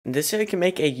This is how you can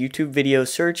make a YouTube video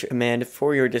search command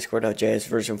for your Discord.js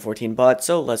version 14 bot,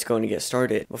 so let's go and get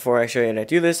started. Before I show you how to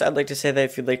do this, I'd like to say that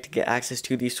if you'd like to get access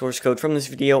to the source code from this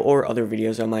video or other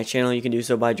videos on my channel, you can do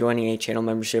so by joining a channel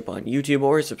membership on YouTube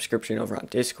or a subscription over on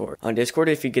Discord. On Discord,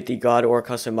 if you get the God or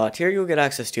custom bot tier, you'll get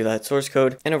access to that source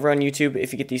code, and over on YouTube,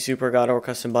 if you get the Super God or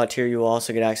custom bot tier, you will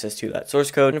also get access to that source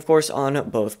code. And of course, on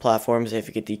both platforms, if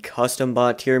you get the custom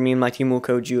bot tier, me and my team will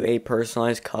code you a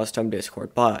personalized custom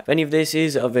Discord bot. If any of this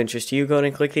is of interest to you, go ahead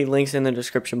and click the links in the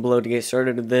description below to get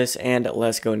started with this, and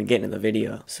let's go and get into the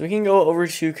video. So we can go over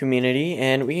to community,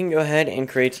 and we can go ahead and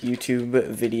create YouTube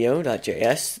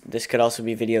video.js. This could also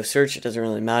be video search, it doesn't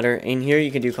really matter. In here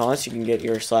you can do const, you can get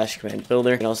your / command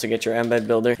builder, you can also get your embed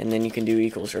builder, and then you can do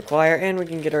equals require, and we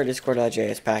can get our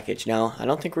Discord.js package. Now, I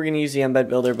don't think we're going to use the embed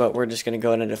builder, but we're just going to go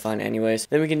ahead and define it anyways.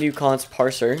 Then we can do const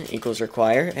parser equals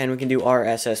require, and we can do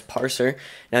RSS parser.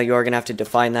 Now you are going to have to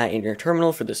define that in your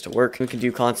terminal for this to work. We can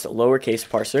do const lowercase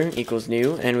parser equals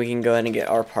new, and we can go ahead and get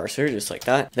our parser just like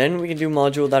that. Then we can do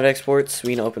module.export, so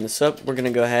we can open this up. We're going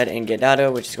to go ahead and get data,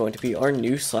 which is going to be our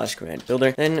new / command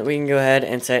builder. Then we can go ahead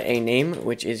and set a name,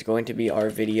 which is going to be our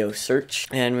video search,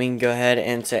 and we can go ahead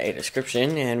and set a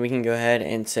description, and we can go ahead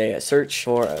and say a search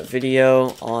for a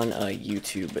video on a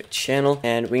YouTube channel,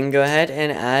 and we can go ahead and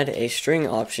add a string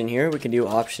option here. We can do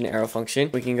option arrow function.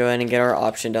 We can go ahead and get our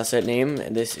option.set name.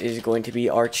 This is going to be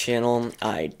our channel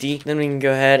ID. Then we can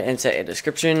go ahead and set a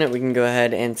description. We can go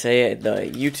ahead and say the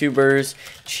YouTuber's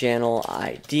channel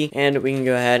ID, and we can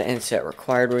go ahead and set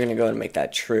required. We're going to go ahead and make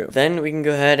that true. Then we can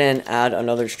go ahead and add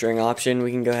another string option.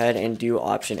 We can go ahead and do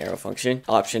option arrow function,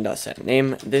 option.set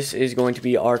name. This is going to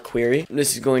be our query.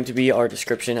 This is going to be our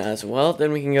description as well.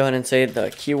 Then we can go ahead and say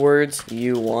the keywords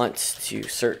you want to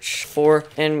search for,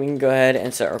 and we can go ahead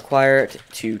and set required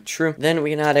to true. Then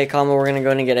we can add a comma. We're going to go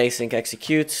ahead and get async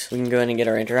executes. We can go ahead and get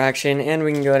our interaction, and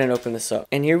we can go ahead and open this up.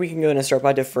 And here we can go ahead and start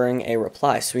by deferring a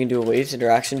reply. So we can do await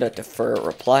interaction.defer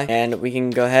reply, and we can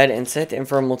go ahead and set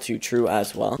informal to true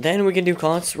as well. Then we can do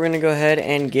const. We're going to go ahead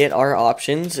and get our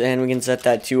options, and we can set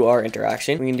that to our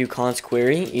interaction. We can do const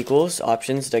query equals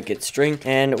options.get string,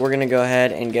 and we're going to go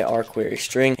ahead and get our query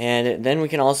string. And then we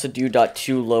can also do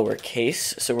 .to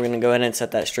lowercase. So we're going to go ahead and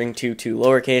set that string to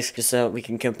lowercase, just so we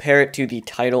can compare it to the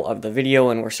title of the video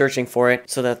when we're searching for it,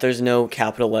 so that there's no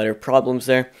capital letter problems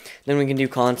there. Then we can do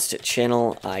const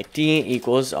channel ID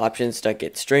equals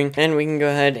options.get string, and we can go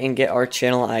ahead and get our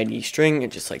channel ID string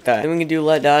just like that. Then we can do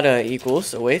let data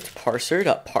equals await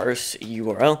parser.parse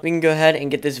URL. We can go ahead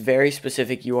and get this very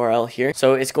specific URL here.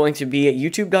 So it's going to be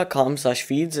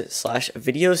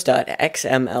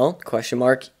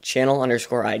youtube.com/feeds/videos.xml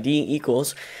 !channel_ID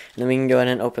equals, and then we can go ahead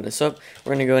and open this up.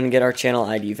 We're going to go ahead and get our channel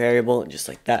ID variable just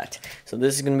like that. So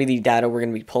this is going to be the data we're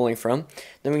going to be pulling from.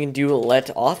 Then we can do let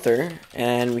author,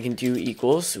 and we can do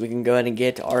equals. We can go ahead and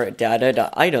get our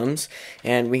data.items,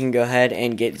 and we can go ahead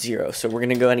and get 0. So we're going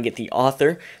to go ahead and get the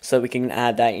author so that we can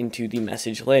add that into the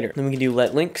message later. Then we can do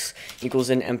let links equals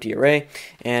an empty array,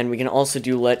 and we can also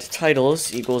do let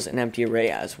titles equals an empty array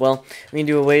as well. We can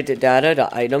do await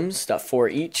data.items.for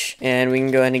each, and we can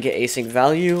go ahead and get async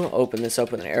value. Open this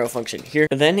up with an arrow function here.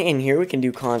 And then in here we can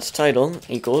do const title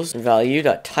equals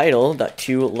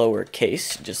value.title.to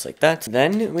lowercase, just like that.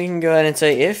 Then we can go ahead and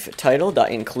say if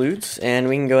title.includes, and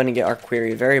we can go ahead and get our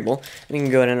query variable. We can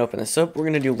go ahead and open this up. We're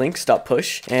going to do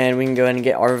links.push, and we can go ahead and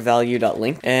get our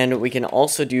value.link, and we can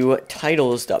also do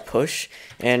titles.push,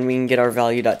 and we can get our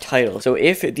value.title. So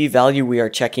if the value we are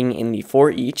checking in the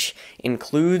for each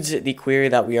includes the query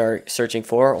that we are searching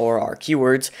for or our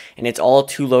keywords, and it's all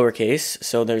to lowercase,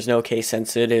 so there's no case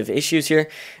sensitive issues here,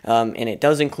 and it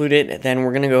does include it, then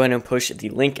we're going to go ahead and push the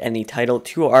link and the title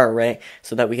to our array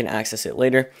so that we can access it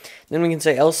later. Then we can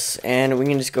say else, and we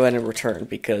can just go ahead and return,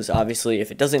 because obviously if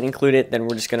it doesn't include it, then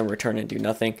we're just going to return and do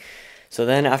nothing. So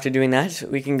then after doing that,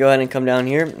 we can go ahead and come down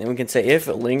here, and we can say if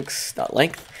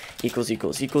links.length equals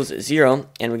 0,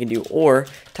 and we can do or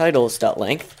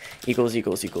titles.length equals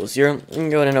 0. We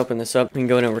can go ahead and open this up. We can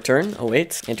go ahead and return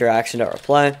await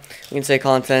interaction.reply. We can say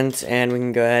content, and we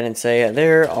can go ahead and say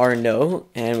there are no,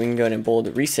 and we can go ahead and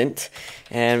bold recent,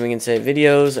 and we can say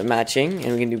videos matching,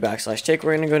 and we can do \tick.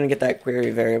 We're going to go ahead and get that query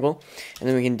variable, and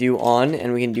then we can do on,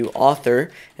 and we can do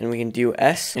author, and we can do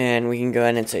s, and we can go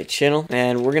ahead and say channel,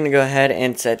 and we're going to go ahead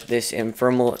and set this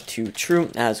informal to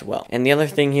true as well. And the other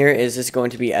thing here is this is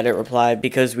going to be edit reply,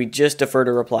 because we just deferred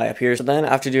a reply up here. So then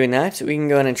after doing that, we can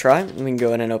go ahead and try, and we can go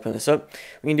ahead and open this up.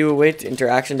 We can do await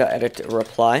interaction.edit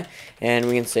reply, and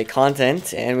we can say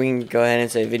content, and we can go ahead and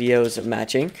say videos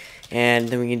matching, and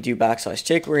then we can do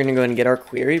 \tick. We're going to go ahead and get our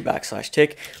query,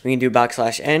 \tick. We can do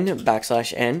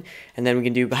 \n, and then we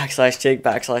can do \tick,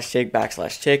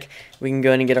 \tick. We can go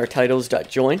ahead and get our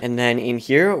titles.join, and then in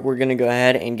here, we're going to go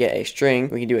ahead and get a string.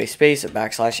 We can do a space,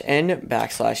 \n,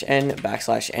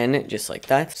 just like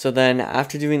that. So then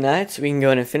after doing that, we can go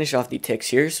ahead and finish off the ticks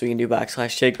here. So we can do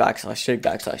 \tick,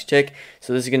 \tick.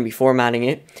 So this is going to be formatting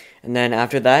it. And then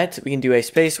after that, we can do a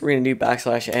space. We're going to do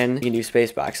 \n. We can do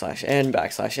space,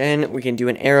 \n. We can do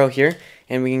an arrow here,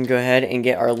 and we can go ahead and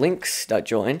get our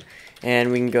links.join.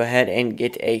 And we can go ahead and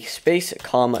get a space,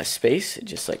 comma, space,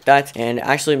 just like that. And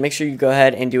actually make sure you go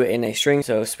ahead and do it in a string.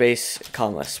 So space,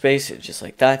 comma, space, just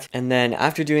like that. And then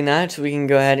after doing that, we can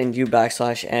go ahead and do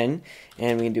 \n.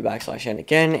 And we can do \n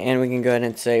again, and we can go ahead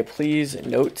and say, please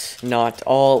note, not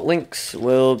all links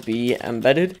will be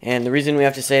embedded. And the reason we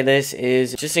have to say this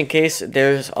is just in case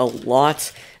there's a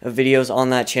lot of videos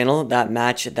on that channel that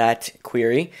match that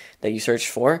query that you searched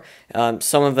for,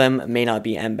 some of them may not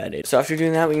be embedded. So after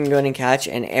doing that, we can go ahead and catch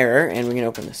an error, and we can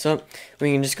open this up.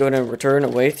 We can just go ahead and return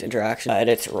await interaction,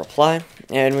 edit reply,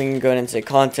 and we can go ahead and say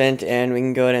content, and we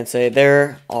can go ahead and say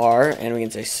there are, and we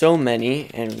can say so many,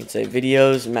 and we can say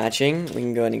videos matching. We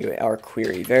can go ahead and get our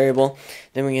query variable.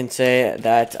 Then we can say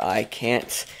that I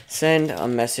can't send a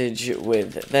message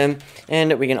with them,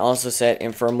 and we can also set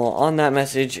informal on that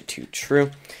message to true.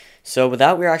 So with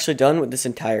that, we're actually done with this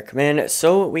entire command,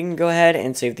 so we can go ahead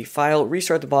and save the file,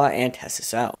 restart the bot, and test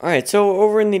this out. Alright, so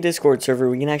over in the Discord server,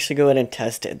 we can actually go ahead and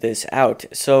test this out.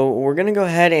 So we're going to go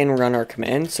ahead and run our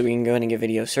command, so we can go ahead and get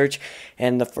video search,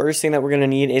 and the first thing that we're going to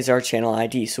need is our channel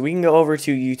ID. So we can go over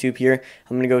to YouTube here.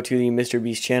 I'm going to go to the Mr.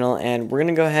 Beast channel, and we're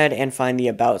going to go ahead and find the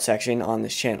About section on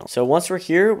this channel. So once we're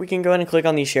here, we can go ahead and click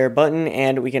on the Share button,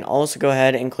 and we can also go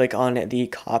ahead and click on the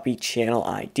Copy Channel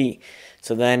ID.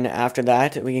 So then after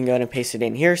that, we can go ahead and paste it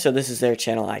in here. So this is their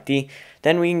channel ID.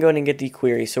 Then we can go ahead and get the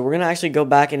query. So we're going to actually go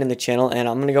back into the channel, and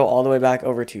I'm going to go all the way back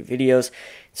over to videos.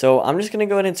 So I'm just going to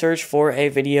go ahead and search for a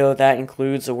video that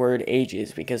includes the word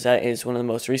ages, because that is one of the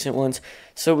most recent ones.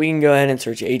 So we can go ahead and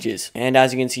search ages. And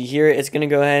as you can see here, it's going to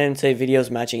go ahead and say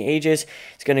videos matching ages.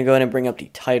 It's going to go ahead and bring up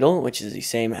the title, which is the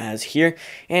same as here.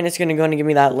 And it's going to go ahead and give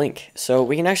me that link. So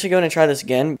we can actually go ahead and try this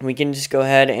again. We can just go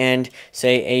ahead and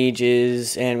say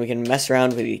ages, and we can mess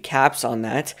around with the caps on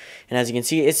that. And as you can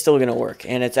see, it's still going to work.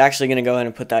 And it's actually going to go ahead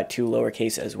and put that to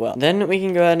lowercase as well. Then we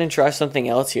can go ahead and try something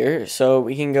else here. So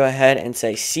we can go ahead and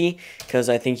say C, because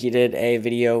I think you did a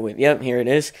video with, yep, here it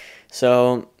is.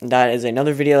 So that is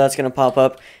another video that's going to pop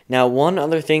up. Now, one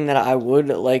other thing that I would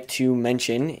like to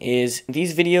mention is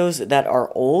these videos that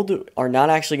are old are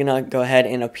not actually going to go ahead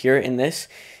and appear in this.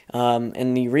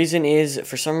 And the reason is,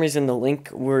 for some reason, the link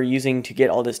we're using to get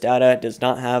all this data does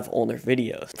not have older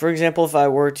videos. For example, if I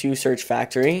were to search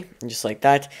factory, just like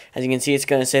that, as you can see, it's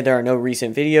going to say there are no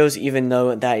recent videos, even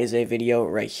though that is a video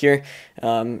right here.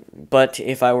 But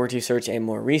if I were to search a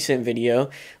more recent video,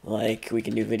 like we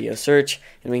can do video search,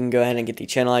 and we can go ahead and get the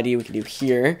channel ID, we can do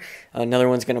here. Another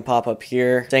one's going to pop up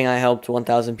here saying I helped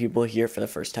 1,000 people here for the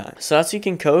first time. So that's how you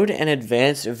can code an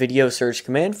advanced video search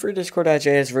command for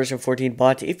Discord.js version 14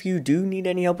 bot. If you do need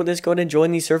any help with this, go ahead and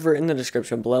join the server in the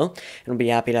description below, and we'll be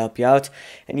happy to help you out.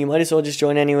 And you might as well just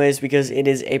join anyways, because it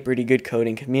is a pretty good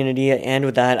coding community. And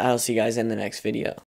with that, I'll see you guys in the next video.